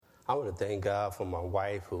I want to thank God for my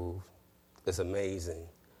wife, who is amazing.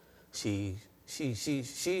 She's,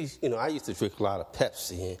 I used to drink a lot of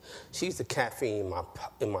Pepsi, and she's the caffeine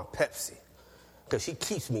in my Pepsi, because she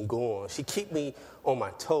keeps me going. She keeps me on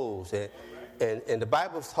my toes, and the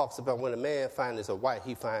Bible talks about when a man finds a wife,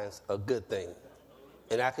 he finds a good thing.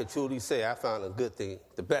 And I can truly say I found a good thing,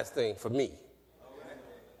 the best thing for me.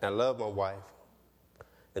 I love my wife.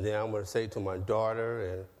 And then I'm going to say to my daughter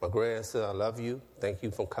and my grandson, I love you. Thank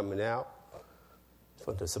you for coming out,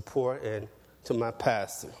 for the support, and to my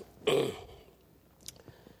pastor.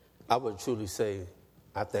 I would truly say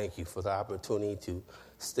I thank you for the opportunity to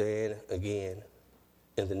stand again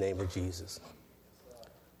in the name of Jesus.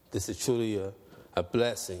 This is truly a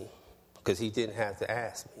blessing, because he didn't have to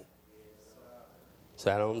ask me.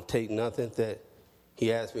 So I don't take nothing that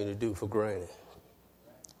he asked me to do for granted.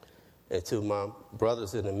 And to my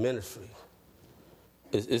brothers in the ministry,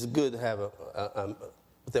 it's good to have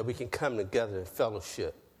that we can come together in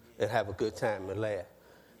fellowship and have a good time and laugh.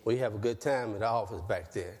 We have a good time in the office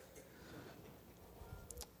back there.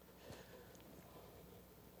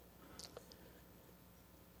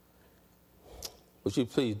 Would you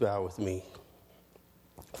please bow with me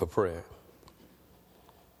for prayer?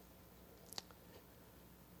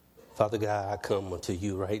 Father God, I come unto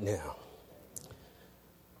you right now.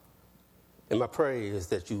 And my prayer is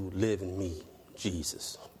that you live in me,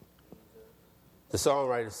 Jesus. The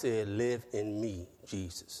songwriter said, live in me,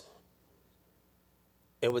 Jesus.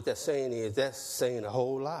 And what that's saying is, that's saying a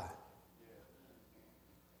whole lot.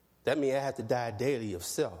 That means I have to die daily of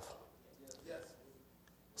self.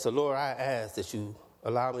 So, Lord, I ask that you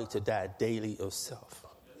allow me to die daily of self.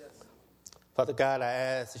 Father God, I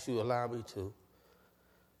ask that you allow me to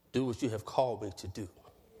do what you have called me to do.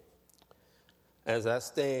 As I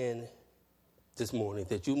stand this morning,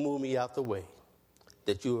 that you move me out the way,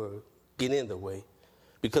 that you are getting in the way,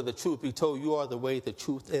 because the truth be told, you are the way, the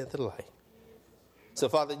truth, and the light. So,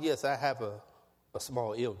 Father, yes, I have a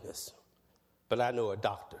small illness, but I know a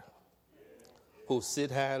doctor who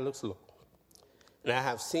sits high and looks low. And I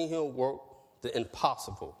have seen him work the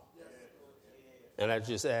impossible. And I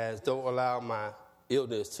just ask, don't allow my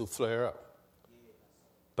illness to flare up,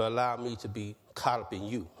 but allow me to be caught up in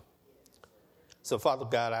you. So, Father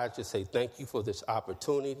God, I just say thank you for this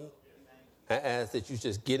opportunity. I ask that you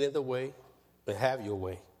just get in the way and have your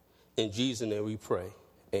way. In Jesus' name we pray.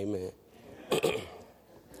 Amen.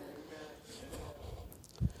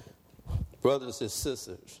 Brothers and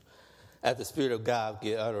sisters, as the Spirit of God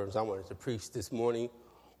give utterance, I wanted to preach this morning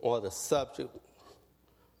on the subject,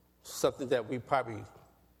 something that we probably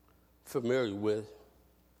familiar with,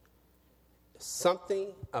 something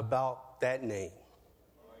about that name,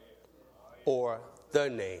 or the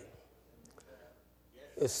name.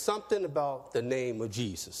 It's something about the name of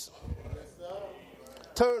Jesus.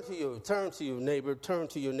 Turn to your neighbor,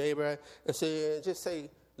 and just say,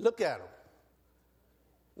 look at him.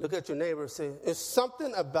 Look at your neighbor and say, it's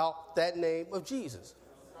something about that name of Jesus.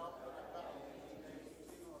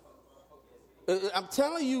 I'm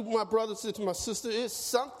telling you, my brothers and my sister, it's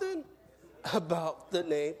something about the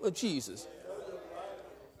name of Jesus.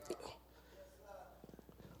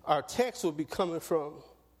 Our text will be coming from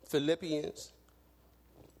Philippians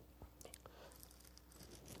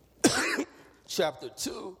chapter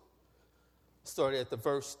 2, starting at the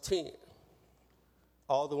verse 10.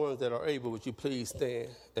 All the ones that are able, would you please stand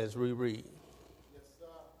as we read? Yes, sir.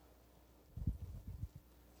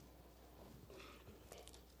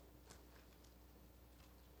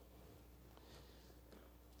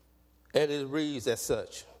 And it reads as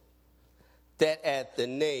such, that at the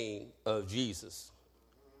name of Jesus,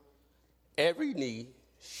 every knee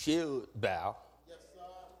should bow, yes,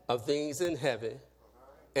 of things in heaven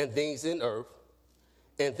and things in earth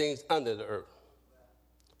and things under the earth.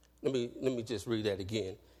 Let me just read that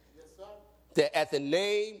again. Yes, sir. That at the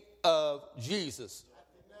name of Jesus,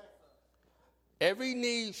 every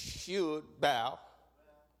knee should bow,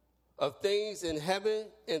 of things in heaven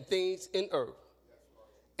and things in earth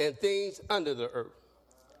and things under the earth.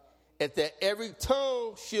 And that every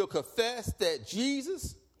tongue shall confess that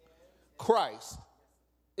Jesus Christ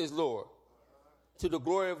is Lord, to the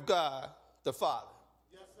glory of God the Father.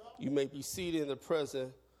 Yes, you may be seated in the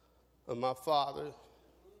presence of my Father,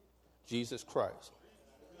 Jesus Christ.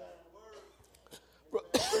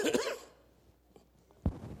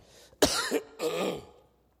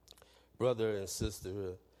 Brother and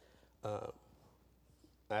sister,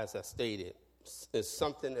 as I stated, it's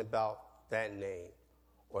something about that name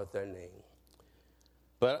or their name.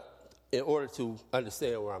 But in order to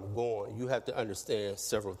understand where I'm going, you have to understand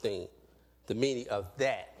several things. The meaning of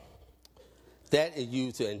that. That is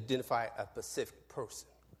used to identify a specific person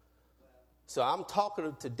So I'm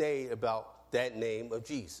talking today about that name of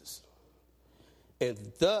Jesus. And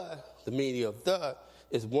the meaning of the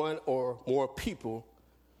is one or more people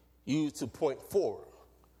used to point forward.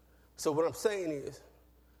 So what I'm saying is,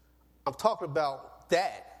 I'm talking about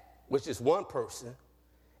that, which is one person,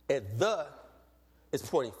 and the is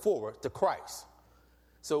pointing forward to Christ.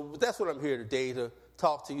 So that's what I'm here today, to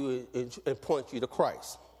talk to you and point you to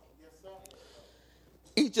Christ. Yes, sir.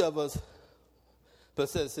 Each of us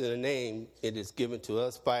possesses a name. It is given to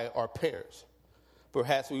us by our parents.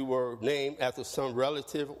 Perhaps we were named after some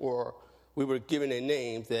relative, or we were given a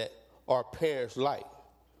name that our parents liked.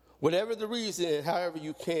 Whatever the reason, however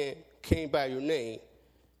you came by your name,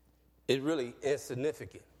 is really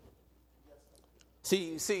insignificant.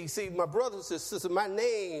 See, my brothers and sisters, my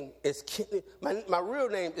name is my real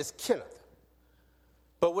name is Kenneth.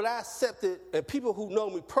 But what I accepted, and people who know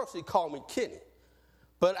me personally call me Kenny.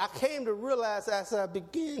 But I came to realize as I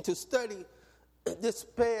began to study this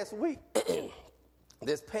past week,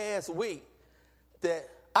 that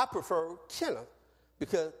I prefer Kenneth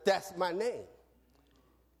because that's my name.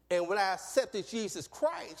 And when I accepted Jesus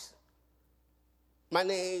Christ, my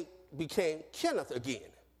name became Kenneth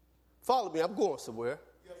again. Follow me, I'm going somewhere.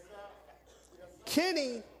 Yes, sir. Yes, sir.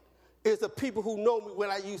 Kenny is the people who know me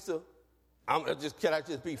when I used to, can I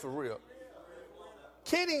just be for real?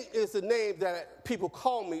 Kenny is the name that people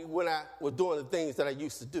call me when I was doing the things that I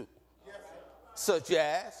used to do. Yes, Such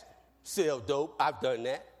as sell dope, I've done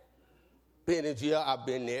that. Been in jail, I've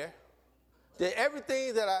been there. Did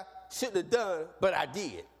everything that I shouldn't have done, but I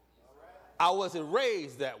did. I wasn't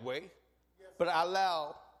raised that way, but I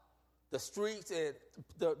allowed the streets and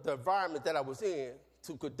the environment that I was in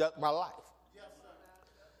to conduct my life. Yes, sir.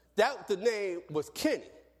 That the name was Kenny.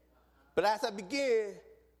 But as I began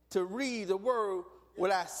to read the word, when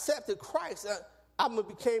I accepted Christ, I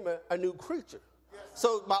became a new creature. Yes,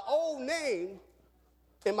 so my old name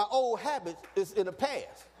and my old habits is in the past.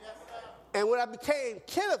 Yes, sir. And when I became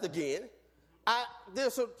Kenneth again,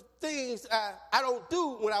 there's some things I don't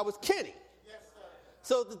do when I was Kenny. Yes, sir.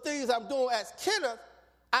 So the things I'm doing as Kenneth,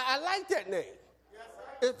 I like that name. Yes,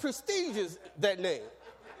 sir. It's prestigious, that name.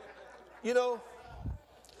 You know?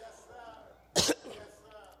 Yes, sir. Yes, sir.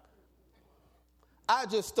 I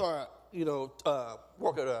just started,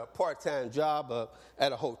 working a part-time job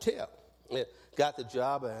at a hotel. And got the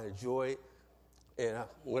job, and I enjoyed it. And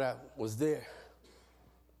when I was there,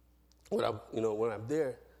 when I'm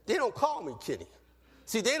there, they don't call me Kenny.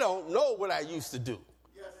 See, they don't know what I used to do.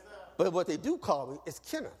 Yes, sir. But what they do call me is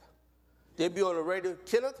Kenneth. They'd be on the radio,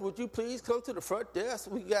 Kenneth, would you please come to the front desk?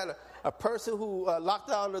 We got a person who locked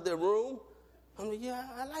out of their room. I'm like, yeah,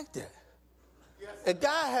 I like that. Yes, and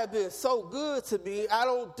God has been so good to me, I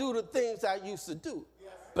don't do the things I used to do.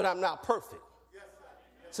 Yes, but I'm not perfect. Yes, sir.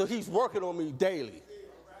 Yes, so he's working on me daily.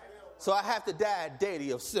 So I have to die daily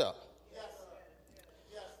of self. yes, sir.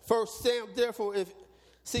 Yes. First Sam, therefore,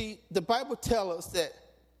 the Bible tells us that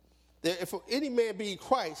if any man be in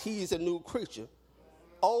Christ, he is a new creature.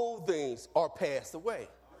 Old things are passed away.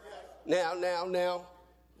 Now,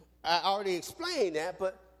 I already explained that,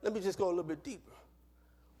 but let me just go a little bit deeper.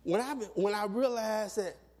 When I realized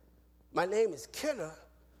that my name is Kenneth,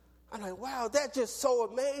 I'm like, wow, that's just so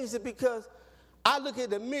amazing, because I look in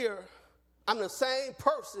the mirror, I'm the same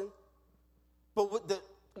person, but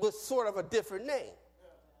with sort of a different name.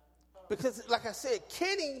 Because, like I said,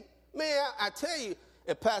 Kenny, man, I tell you,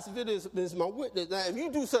 and Pastor Vitt is my witness. Now, if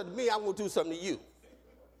you do something to me, I'm going to do something to you.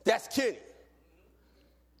 That's Kenny.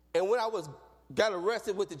 And when I got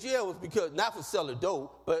arrested with the jail, was because not for selling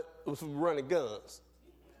dope, but it was for running guns.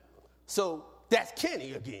 So that's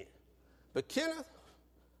Kenny again. But Kenneth,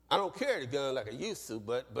 I don't carry the gun like I used to,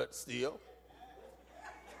 but still,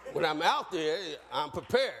 when I'm out there, I'm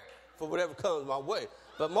prepared for whatever comes my way.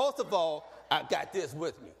 But most of all, I got this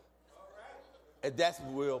with me. And that's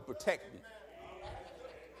what will protect me.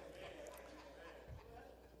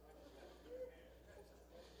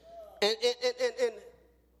 And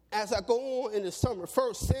as I go on in the summer,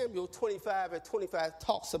 1 Samuel 25:25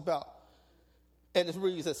 talks about, and it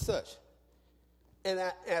reads as such. And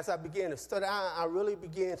as I began to study, I really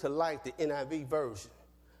began to like the NIV version,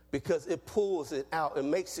 because it pulls it out and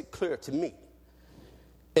makes it clear to me.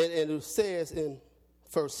 And it says in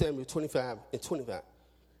 1 Samuel 25:25,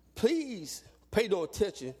 please pay no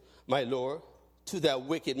attention, my Lord, to that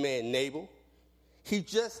wicked man Nabal. He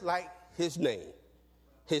just like his name.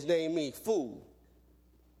 His name means fool.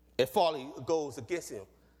 And folly goes against him.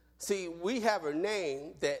 See, we have a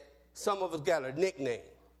name that some of us got a nickname.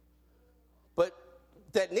 But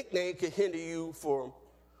that nickname can hinder you from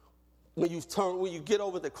when you get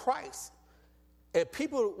over to Christ. And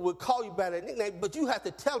people would call you by that nickname, but you have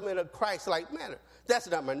to tell them in a Christ-like manner. That's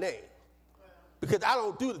not my name. Because I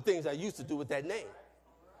don't do the things I used to do with that name.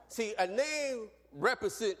 See, a name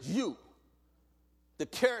represents you, the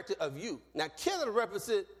character of you. Now, Kenneth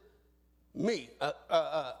represents me,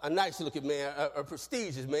 a nice-looking man, a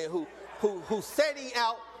prestigious man who's setting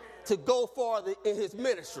out to go farther in his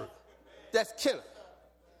ministry. That's Kenneth.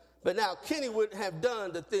 But now, Kenny wouldn't have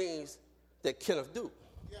done the things that Kenneth do.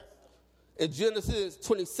 In Genesis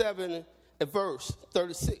 27 and verse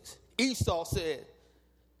 36, Esau said,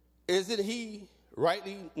 isn't he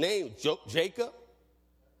rightly named Jacob?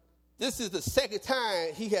 This is the second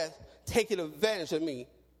time he has taken advantage of me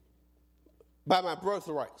by my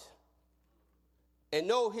birthright. And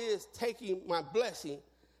know his taking my blessing.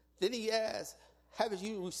 Then he asked, haven't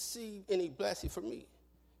you received any blessing from me?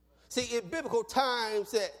 See, in biblical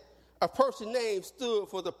times that a person's name stood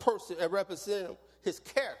for the person and represented his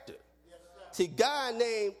character. See, God's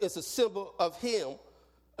name is a symbol of him,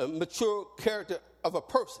 a mature character of a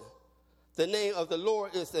person. The name of the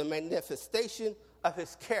Lord is the manifestation of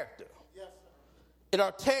his character. Yes, in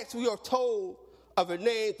our text, we are told of a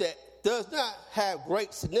name that does not have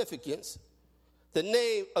great significance. The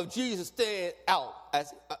name of Jesus stands out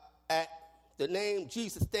as the name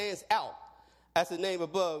Jesus stands out as the name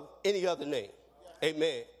above any other name. Yes.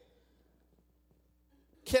 Amen.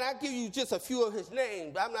 Can I give you just a few of his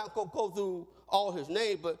names? I'm not going to go through all his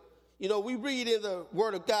names, but, we read in the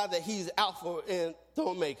Word of God that he's Alpha and the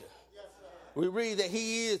Omega. Yes, we read that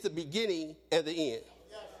he is the beginning and the end.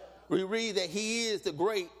 Yes, we read that he is the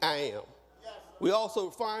great I am. Yes, we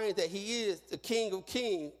also find that he is the King of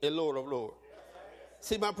kings and Lord of lords. Yes,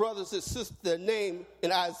 see, my brothers and sisters, the name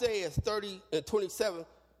in Isaiah 30 and 27,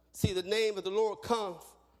 see, the name of the Lord comes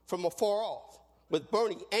from afar off with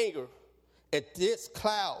burning anger and dense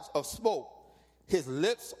clouds of smoke. His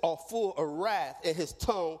lips are full of wrath, and his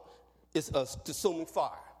tongue is a consuming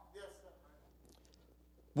fire.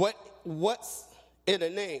 Yes, what's in a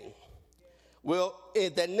name? Well,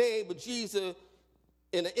 in the name of Jesus,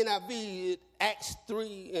 in the NIV, Acts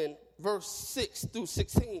 3 and verse 6 through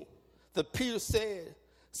 16, the Peter said,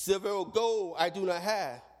 silver or gold I do not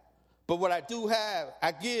have, but what I do have,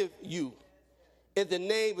 I give you. In the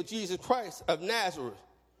name of Jesus Christ of Nazareth,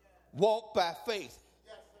 walk by faith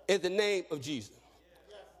in the name of Jesus.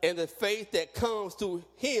 And the faith that comes through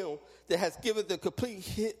him that has given the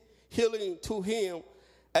complete healing to him,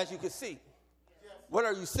 as you can see. What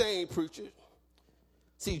are you saying, preacher?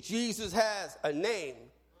 See, Jesus has a name,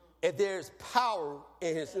 and there's power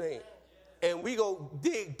in his name. And we go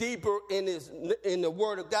dig deeper in the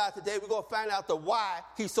Word of God today. We're going to find out the why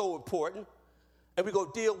he's so important. And we're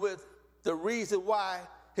going to deal with the reason why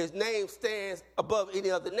his name stands above any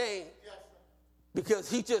other name. Yes, because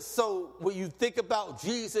he just so, when you think about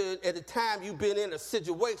Jesus at the time you've been in a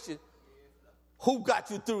situation, who got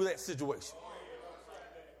you through that situation?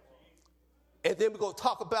 And then we're going to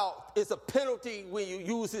talk about it's a penalty when you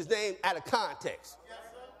use his name out of context. Yes,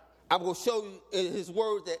 I'm going to show you in his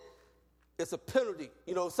word that it's a penalty.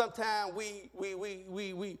 Sometimes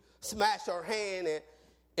we smash our hand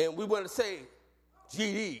and we want to say,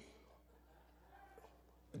 GD.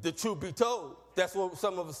 The truth be told, that's what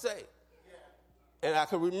some of us say. And I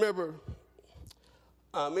can remember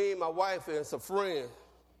me and my wife and some friends,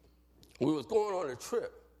 we was going on a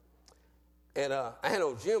trip. And I had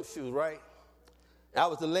on gym shoes, right? I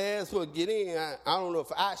was the last one to get in. I don't know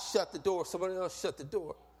if I shut the door or somebody else shut the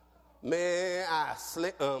door. Man, I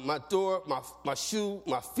my door, my shoe,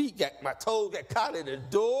 my toes got caught in the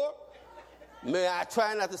door. Man, I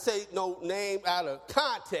try not to say no name out of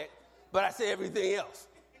context, but I say everything else.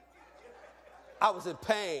 I was in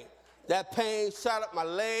pain. That pain shot up my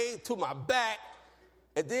leg to my back,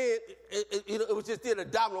 and then it was just did a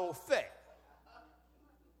domino effect.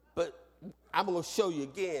 But I'm going to show you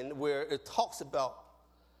again where it talks about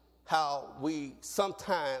how we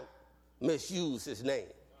sometimes misuse his name.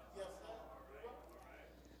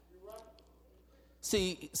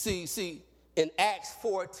 See, in Acts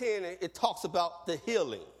 4:10, it talks about the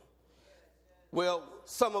healing. Well,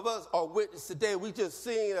 some of us are witnesses today. We just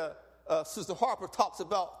seen Sister Harper talks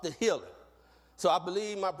about the healing. So I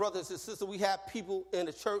believe, my brothers and sisters, we have people in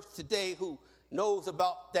the church today who knows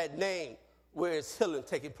about that name where it's healing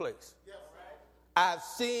taking place. Yes. I've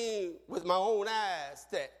seen with my own eyes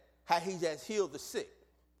that how he has healed the sick.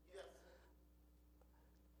 Yes.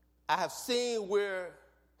 I have seen where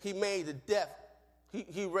he made the deaf,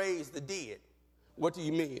 he raised the dead. What do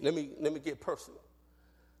you mean? Let me get personal.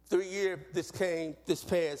 3 years this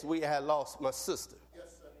past week, I had lost my sister. Yes,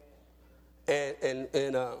 sir.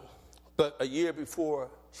 And but a year before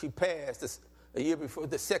she passed, a year before,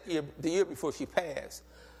 the year before she passed,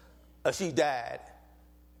 she died,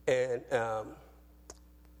 and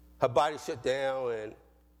her body shut down,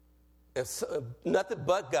 and so, nothing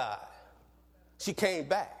but God. She came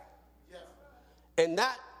back. Yes. And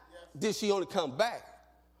not did she only come back,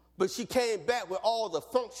 but she came back with all the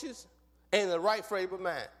functions and the right frame of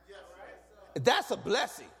mind. Yes. That's a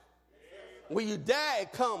blessing. When you die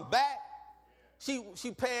and come back,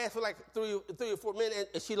 she passed for like 3 or 4 minutes,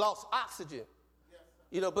 and she lost oxygen.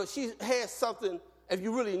 But she had something, if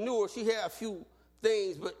you really knew her, she had a few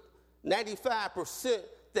things, but 95%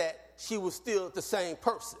 that she was still the same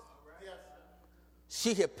person.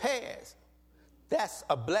 She had passed. That's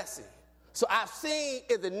a blessing. So I've seen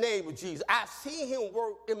in the name of Jesus, I've seen him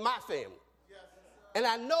work in my family. And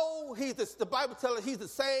I know the Bible tells us he's the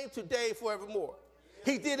same today, forevermore.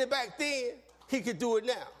 He did it back then, he could do it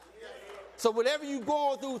now. So whatever you're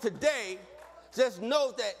going through today, just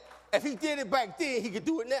know that if he did it back then, he could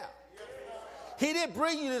do it now. He didn't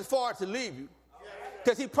bring you this far to leave you,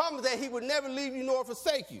 because he promised that he would never leave you nor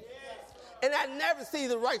forsake you. And I never see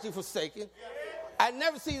the righteous forsaken. I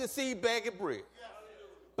never see the seed begging bread.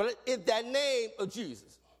 But in that name of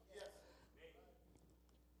Jesus,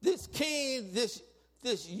 this king, this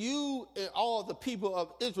you and all the people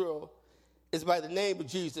of Israel is by the name of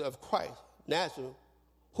Jesus of Christ, Nazareth,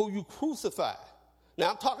 who you crucified. Now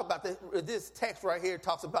I'm talking about this text right here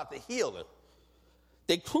talks about the healing.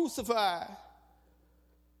 They crucified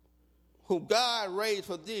whom God raised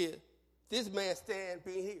from the dead. This man stand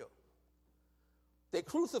being healed. They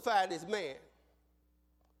crucified this man,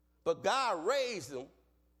 but God raised him,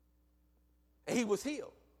 and he was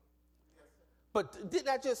healed. But didn't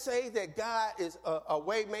I just say that God is a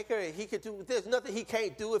way maker, and he could do, there's nothing he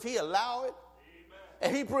can't do if he allow it?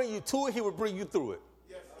 Amen. If he bring you to it, he will bring you through it.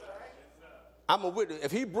 Yes, sir. I'm a witness.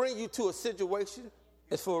 If he bring you to a situation,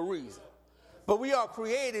 it's for a reason. But we are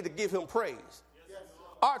created to give him praise. Yes,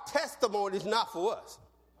 our testimony is not for us.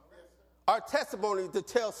 Our testimony is to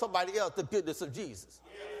tell somebody else the goodness of Jesus.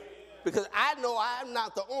 Because I know I'm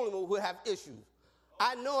not the only one who have issues.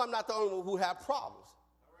 I know I'm not the only one who have problems.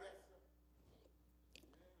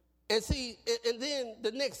 And see, and then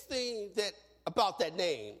the next thing that about that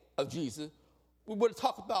name of Jesus, we want to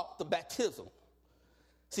talk about the baptism.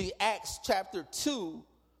 See, Acts chapter 2,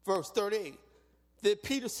 verse 38. Then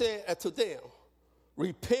Peter said unto them,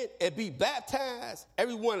 repent and be baptized,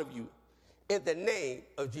 every one of you, in the name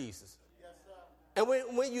of Jesus. Yes, sir.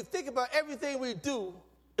 And when you think about everything we do,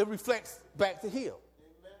 it reflects back to him.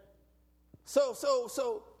 Amen.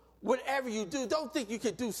 So whatever you do, don't think you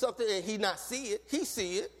can do something and he not see it. He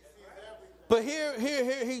see it. But here,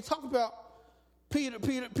 he talked about Peter,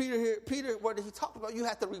 what did he talk about? You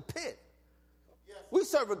have to repent. Yes. We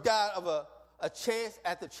serve a God of a chance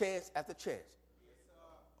after chance after chance. Yes,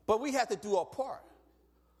 but we have to do our part.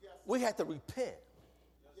 Yes. We have to repent.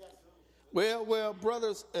 Yes. Well,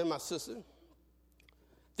 brothers and my sister,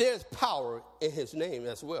 there's power in his name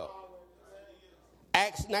as well.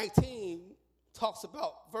 Acts 19 talks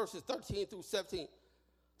about verses 13 through 17.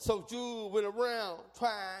 Some Jews went around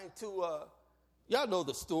trying to, y'all know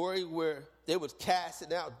the story where they was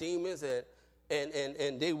casting out demons,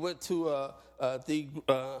 and they went to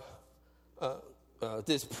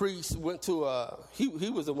this priest went to he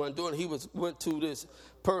was the one doing it. Went to this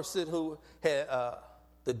person who had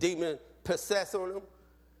the demon possessed on him,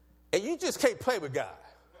 and you just can't play with God.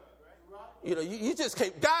 You just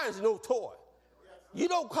can't. God is no toy. You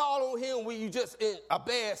don't call on him when you just in a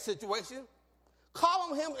bad situation.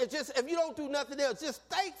 Call on him and just, if you don't do nothing else, just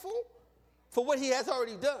thankful for what he has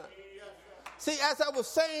already done. See, as I was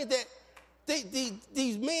saying that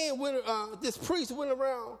these men this priest went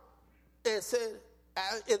around and said,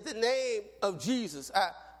 in the name of Jesus,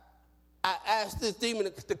 I asked this demon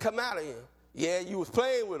to come out of him. Yeah, you was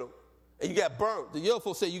playing with him and you got burned. The young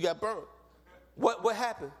folks said you got burned. What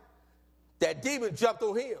happened? That demon jumped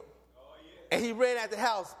on him and he ran out the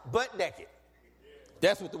house butt naked.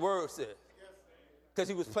 That's what the word said. Because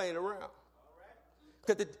he was playing around.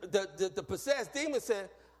 Because the possessed demon said,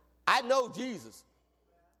 I know Jesus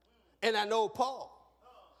and I know Paul,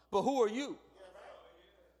 but who are you?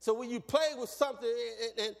 So when you play with something,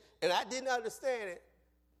 and I didn't understand it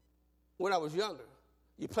when I was younger,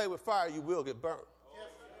 you play with fire, you will get burned.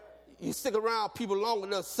 You stick around people long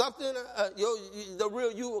enough, something, the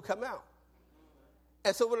real you will come out.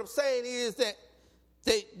 And so what I'm saying is that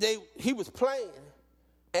he was playing,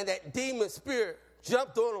 and that demon spirit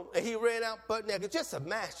jumped on him, and he ran out butt naked. Just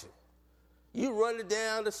imagine you running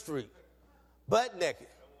down the street butt naked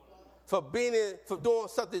for doing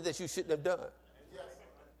something that you shouldn't have done.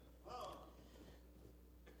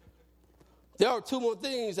 There are two more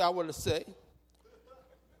things I want to say.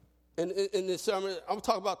 in this sermon, I'm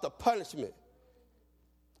talking about the punishment.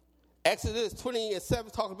 Exodus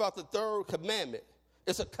 20:7 talks about the third commandment.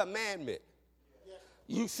 It's a commandment.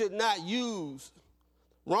 You should not use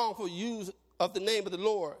wrongful use of the name of the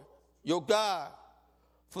Lord, your God,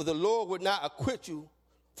 for the Lord would not acquit you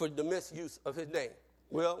for the misuse of his name.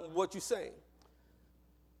 Well, what you saying?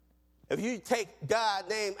 If you take God's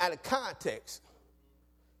name out of context,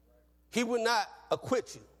 he would not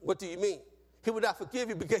acquit you. What do you mean? He would not forgive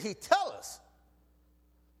you because he tells us,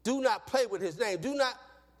 do not play with his name. Do not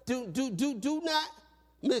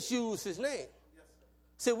misuse his name.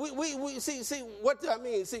 See, we see what do I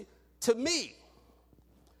mean? See, to me,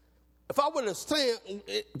 if I would have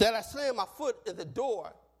slammed my foot in the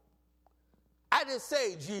door, I didn't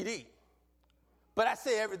say GD, but I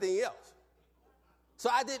say everything else. So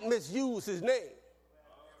I didn't misuse his name.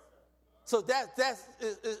 So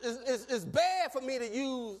it's bad for me to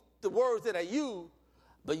use the words that I use,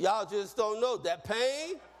 but y'all just don't know that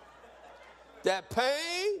pain.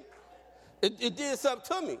 It did something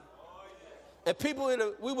to me. And people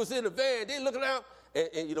we was in the van, they looking around,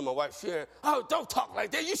 and you know my wife sharing, oh, don't talk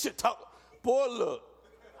like that. You should talk. Boy, look.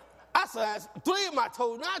 I saw 3 of my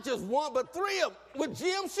toes, not just one, but 3 of them with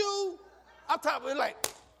gym shoes. I'm talking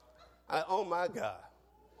oh my God.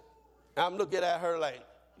 I'm looking at her like,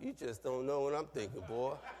 you just don't know what I'm thinking,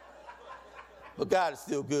 boy. But God is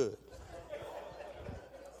still good.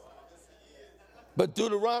 But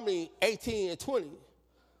Deuteronomy 18:20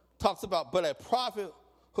 talks about, but a prophet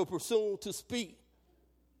who presumed to speak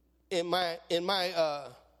in my I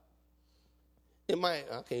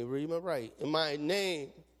can't read my right, in my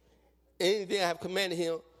name, anything I have commanded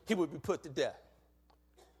him, he would be put to death.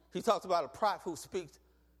 He talks about a prophet who speaks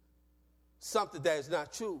something that is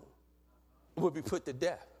not true, would be put to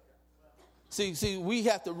death. See, we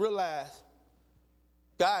have to realize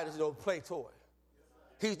God is no play toy.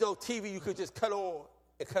 He's no TV you could just cut on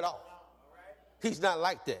and cut off. He's not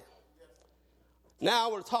like that. Now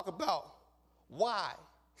I want to talk about why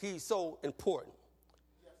he's so important.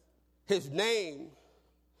 His name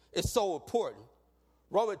is so important.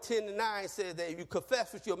 Romans 10:9 says that if you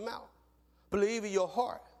confess with your mouth, believe in your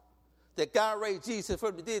heart that God raised Jesus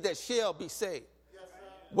from the dead, that shall be saved. Yes,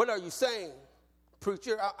 what are you saying,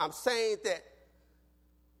 preacher? I'm saying that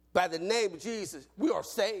by the name of Jesus, we are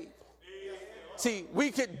saved. Yes. See,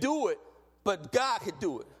 we could do it, but God could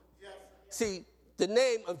do it. Yes. See, the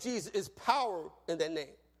name of Jesus is power in that name.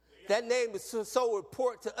 Yes. That name is so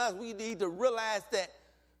important to us. We need to realize that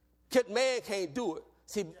man can't do it.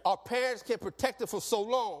 See, our parents can protect us for so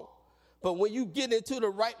long, but when you get into the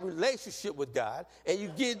right relationship with God and you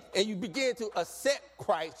begin to accept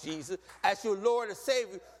Christ Jesus as your Lord and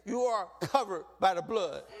Savior, you are covered by the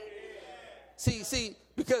blood. See,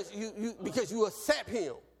 because you accept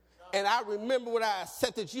him. And I remember when I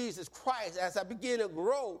accepted Jesus Christ, as I began to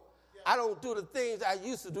grow, I don't do the things I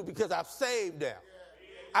used to do because I'm saved now.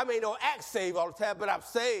 I may not act saved all the time, but I'm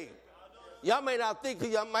saved. Y'all may not think,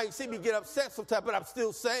 y'all might see me get upset sometimes, but I'm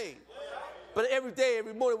still saved. But every day,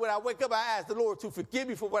 every morning when I wake up, I ask the Lord to forgive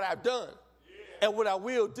me for what I've done and what I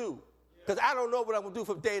will do. Because I don't know what I'm going to do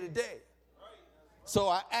from day to day. So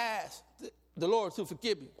I ask the Lord to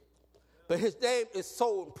forgive me. But his name is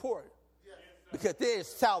so important because there is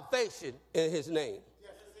salvation in his name.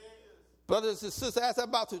 Brothers and sisters, as I'm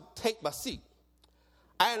about to take my seat,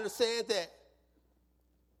 I understand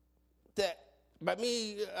that by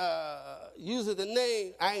me using the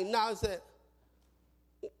name, I acknowledge that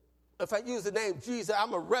if I use the name Jesus,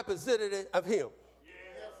 I'm a representative of him.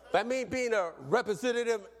 By me being a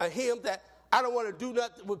representative of him, that I don't want to do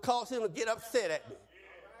nothing that would cause him to get upset at me.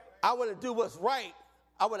 I want to do what's right.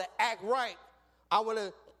 I want to act right. I want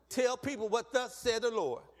to tell people what thus said the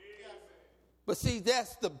Lord. But see,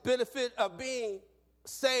 that's the benefit of being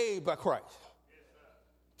saved by Christ.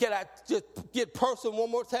 Can I just get personal one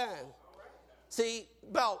more time? See,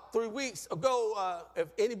 about 3 weeks ago, if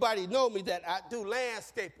anybody know me, that I do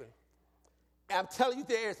landscaping. And I'm telling you,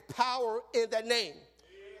 there's power in that name.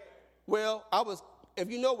 Well, if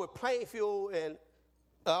you know, with Plainfield, and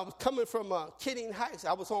I was coming from Kidding Heights.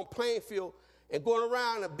 I was on Plainfield and going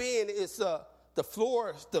around and being the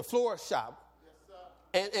floor shop.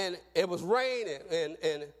 Yes, and it was raining,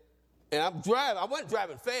 and I'm driving. I wasn't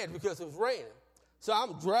driving fast because it was raining. So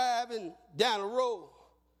I'm driving down the road,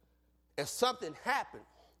 and something happened.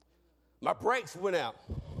 My brakes went out.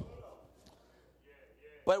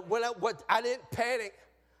 But I didn't panic.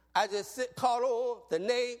 I just called on the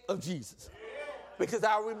name of Jesus. Because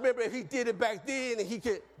I remember he did it back then and he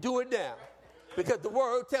could do it now. Because the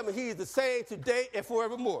word tells me he is the same today and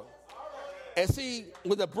forevermore. And see,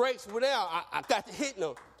 when the brakes went out, I got to hitting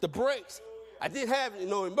them, the brakes. I didn't have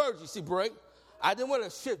no emergency brake. I didn't want to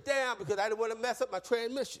shift down because I didn't want to mess up my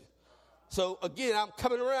transmission. So, again, I'm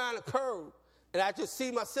coming around a curve, and I just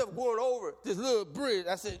see myself going over this little bridge.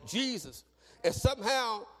 I said, Jesus. And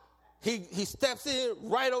somehow he steps in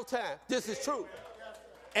right on time. This is true.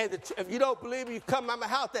 And if you don't believe me, you come by my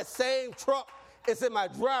house, that same truck is in my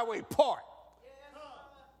driveway parked.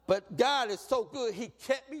 But God is so good, he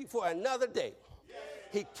kept me for another day.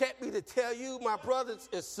 He kept me to tell you, my brothers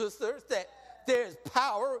and sisters, that there's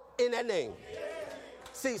power in that name.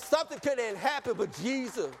 See, something couldn't happen, but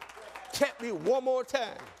Jesus kept me one more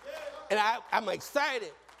time. And I'm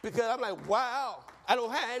excited because I'm like, wow, I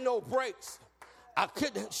don't have no brakes. I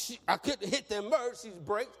couldn't hit the emergency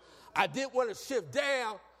brakes. I didn't want to shift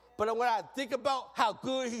down, but when I think about how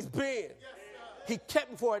good he's been, he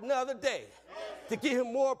kept me for another day to give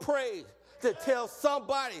him more praise, to tell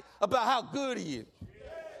somebody about how good he is.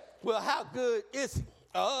 Well, how good is he?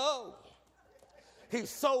 Oh, he's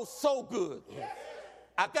so good.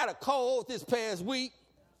 I got a call this past week,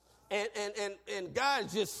 and God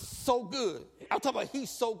is just so good. I'm talking about he's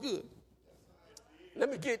so good. Let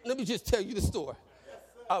me just tell you the story.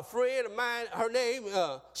 A friend of mine, her name,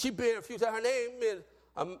 she been a few times. Her name is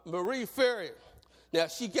Marie Ferrier. Now,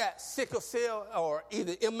 she got sickle cell or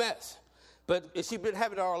either MS, but she been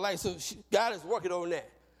having it all her life, so God is working on that.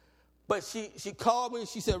 But she called me,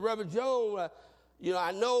 she said, Rev Jones,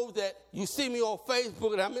 I know that you see me on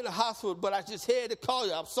Facebook and I'm in the hospital, but I just had to call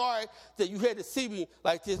you. I'm sorry that you had to see me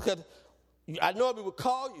like this because I normally would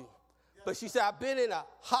call you. But she said, I've been in a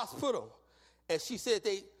hospital. And she said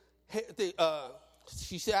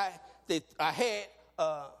I had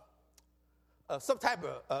some type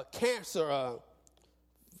of cancer,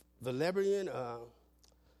 Valerian,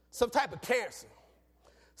 some type of cancer.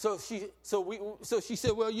 So she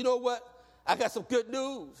said, well, you know what? I got some good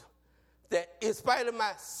news that in spite of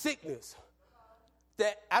my sickness,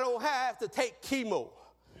 that I don't have to take chemo.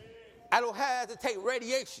 I don't have to take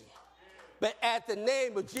radiation. But at the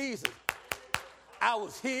name of Jesus, I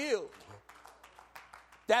was healed.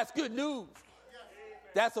 That's good news.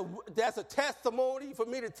 That's a testimony for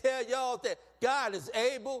me to tell y'all that God is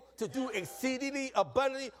able to do exceedingly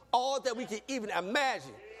abundantly all that we can even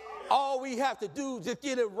imagine. All we have to do is just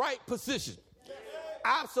get in right position.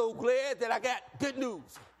 I'm so glad that I got good news.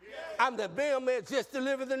 I'm the mailman just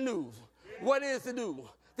delivering the news. What is the news?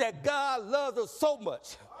 That God loves us so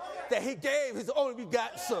much that he gave his only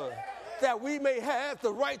begotten son that we may have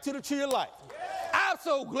the right to the tree of life. I'm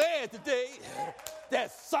so glad today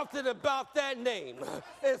that something about that name.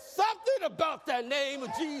 There's something about that name of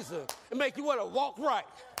Jesus that make you want to walk right.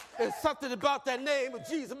 There's something about that name of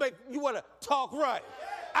Jesus make you want to talk right.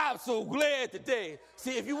 I'm so glad today.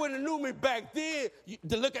 See, if you wouldn't have knew me back then,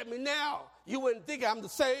 to look at me now, you wouldn't think I'm the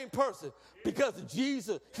same person. Because of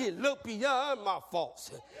Jesus, he looked beyond my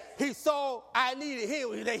faults. He saw I needed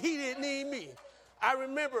him, that he didn't need me. I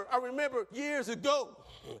remember years ago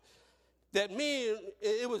that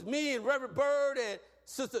it was me and Reverend Bird and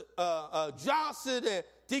Sister Johnson and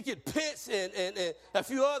Deacon Pitts and a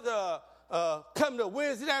few other come to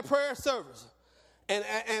Wednesday night prayer service. And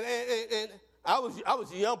I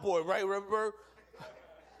was a young boy, right, Reverend Bird?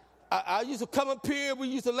 I used to come up here. We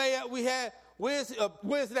used to lay out. We had Wednesday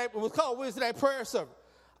night. It was called Wednesday night prayer service.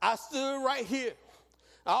 I stood right here.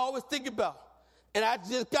 I always think about, and I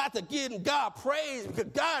just got to give God praise because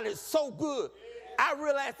God is so good. I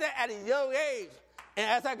realized that at a young age, and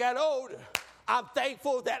as I got older, I'm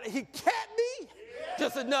thankful that he kept me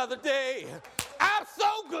just another day. I'm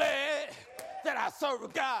so glad that I serve a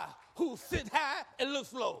God who sits high and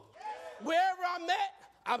looks low. Wherever I'm at,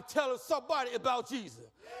 I'm telling somebody about Jesus.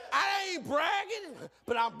 I ain't bragging,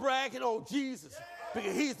 but I'm bragging on Jesus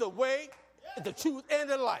because he's the way, the truth, and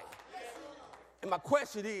the life. And my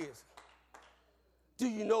question is, do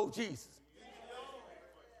you know Jesus?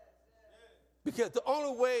 Because the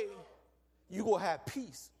only way you're going to have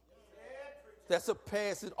peace that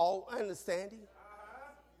surpasses all understanding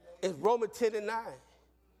is Romans 10:9.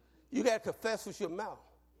 You got to confess with your mouth,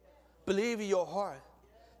 believe in your heart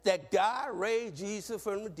that God raised Jesus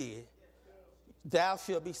from the dead, thou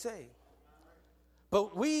shalt be saved.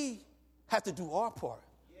 But we have to do our part.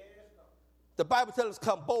 The Bible tells us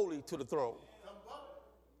come boldly to the throne.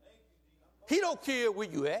 He don't care where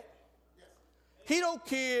you at. He don't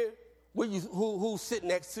care who's sitting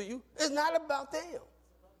next to you. It's not about them.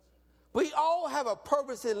 We all have a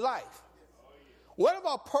purpose in life. One of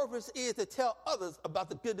our purpose is to tell others about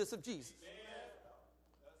the goodness of Jesus.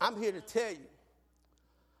 I'm here to tell you,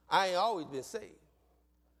 I ain't always been saved.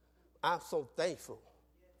 I'm so thankful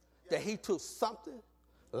that he took something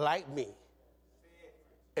like me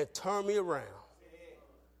and turned me around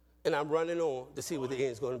and I'm running on to see what the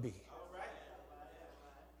end's going to be.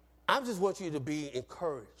 I just want you to be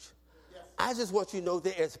encouraged. I just want you to know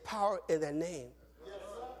there is power in that name.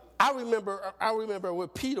 I remember when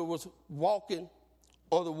Peter was walking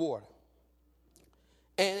on the water,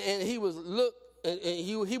 and he was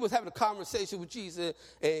he was having a conversation with Jesus,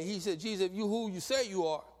 and he said, "Jesus, if you who you say you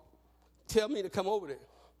are, tell me to come over there."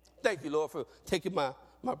 Thank you, Lord, for taking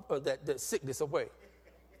that sickness away.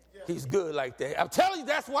 He's good like that. I'm telling you,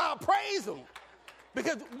 that's why I praise him.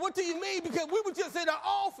 Because what do you mean? Because we were just in the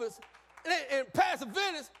office, and Pastor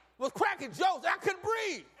Venice was cracking jokes. I couldn't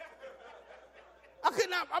breathe. I'm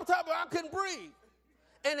talking about I couldn't breathe.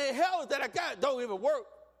 And the inhalers that I got don't even work.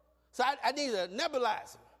 So I need a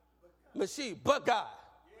nebulizer machine, but God.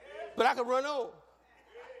 But I can run on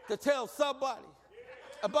to tell somebody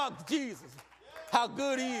about Jesus, how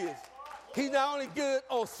good he is. He's not only good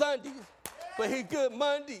on Sundays, but he's good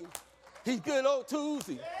Monday. He's good on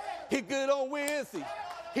Tuesday. He's good on Wednesday.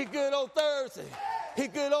 He's good on Thursday. He's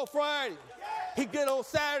good on Friday. He's good on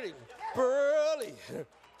Saturday. But early,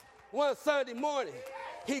 one Sunday morning,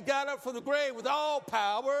 he got up from the grave with all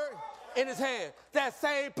power in his hand. That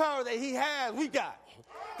same power that he has, we got.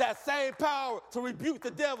 That same power to rebuke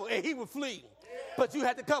the devil, and he would flee. But you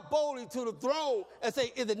had to come boldly to the throne and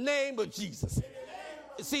say, in the name of Jesus.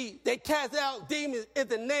 See, they cast out demons in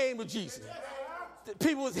the name of Jesus.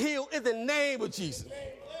 People was healed in the name of Jesus.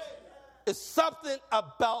 It's something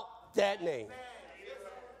about that name.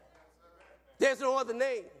 There's no other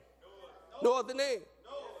name. No other name.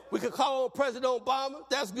 We could call on President Obama.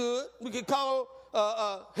 That's good. We could call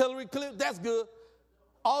on Hillary Clinton. That's good.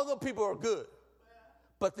 All those people are good.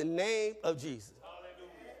 But the name of Jesus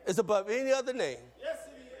is above any other name.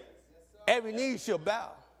 Every knee shall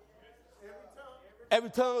bow.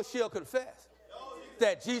 Every tongue shall confess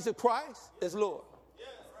that Jesus Christ is Lord.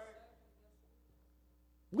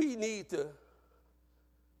 We need to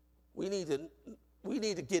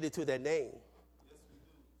get into that name.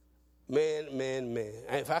 Man.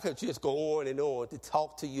 And if I could just go on and on to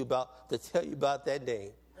tell you about that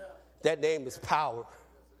name. That name is power.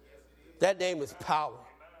 That name is power.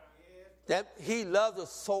 That he loves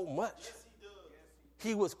us so much.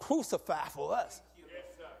 He was crucified for us.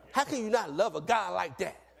 How can you not love a God like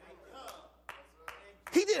that?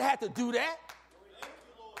 He didn't have to do that.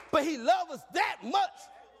 But he loved us that much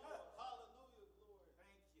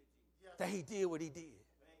that he did what he did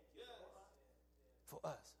for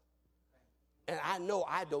us. And I know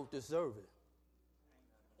I don't deserve it.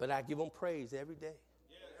 But I give him praise every day.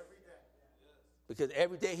 Because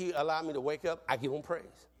every day he allowed me to wake up, I give him praise.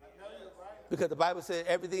 Because the Bible says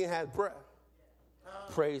everything has breath.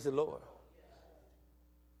 Praise the Lord.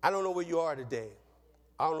 I don't know where you are today.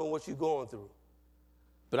 I don't know what you're going through.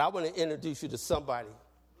 But I want to introduce you to somebody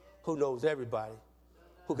who knows everybody,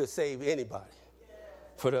 who can save anybody.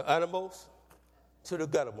 For the uttermost to the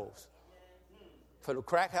guttermost. From the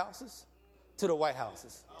crack houses to the White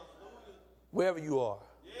Houses. Wherever you are.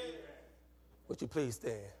 Would you please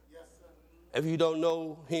stand? If you don't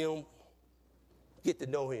know him, get to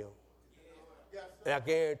know him. And I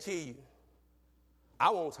guarantee you,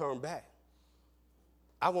 I won't turn back.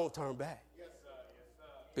 I won't turn back.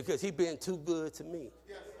 Because he's been too good to me.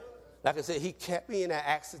 Like I said, he kept me in that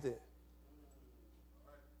accident.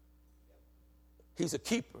 He's a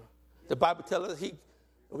keeper. The Bible tells us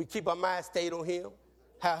we keep our mind stayed on him,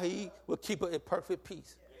 how he will keep us in perfect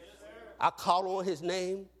peace. I called on his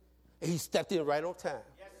name, and he stepped in right on time.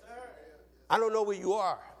 I don't know where you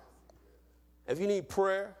are. If you need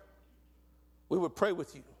prayer, we would pray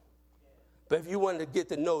with you. But if you want to get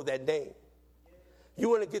to know that name, you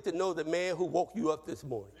want to get to know the man who woke you up this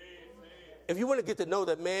morning. If you want to get to know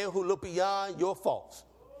the man who looked beyond your faults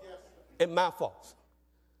and my faults,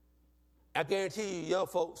 I guarantee you, young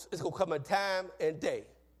folks, it's going to come a time and day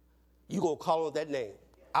you're going to call on that name.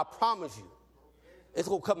 I promise you. It's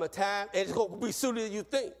going to come a time, and it's going to be sooner than you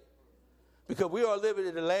think. Because we are living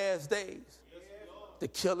in the last days. The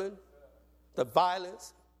killing, the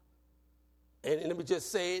violence. And let me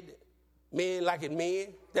just say it, men liking men,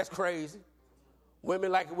 that's crazy.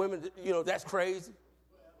 Women liking women, that's crazy.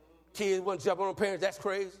 Kids want to jump on their parents, that's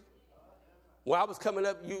crazy. When I was coming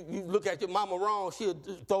up, you look at your mama wrong, she'll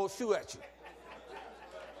throw a shoe at you.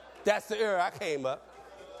 That's the era I came up.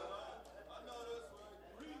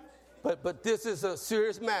 But this is a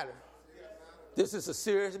serious matter. This is a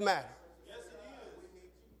serious matter.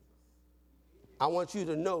 I want you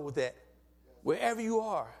to know that wherever you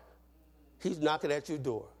are, he's knocking at your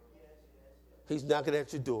door. He's knocking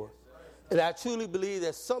at your door. And I truly believe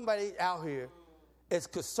that somebody out here is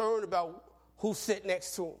concerned about who's sitting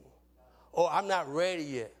next to him. Or I'm not ready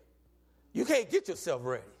yet. You can't get yourself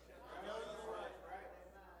ready.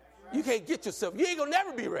 You can't get yourself. You ain't going to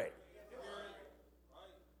never be ready.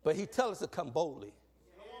 But he tells us to come boldly.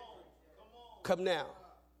 Come now.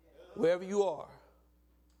 Wherever you are.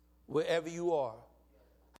 Wherever you are.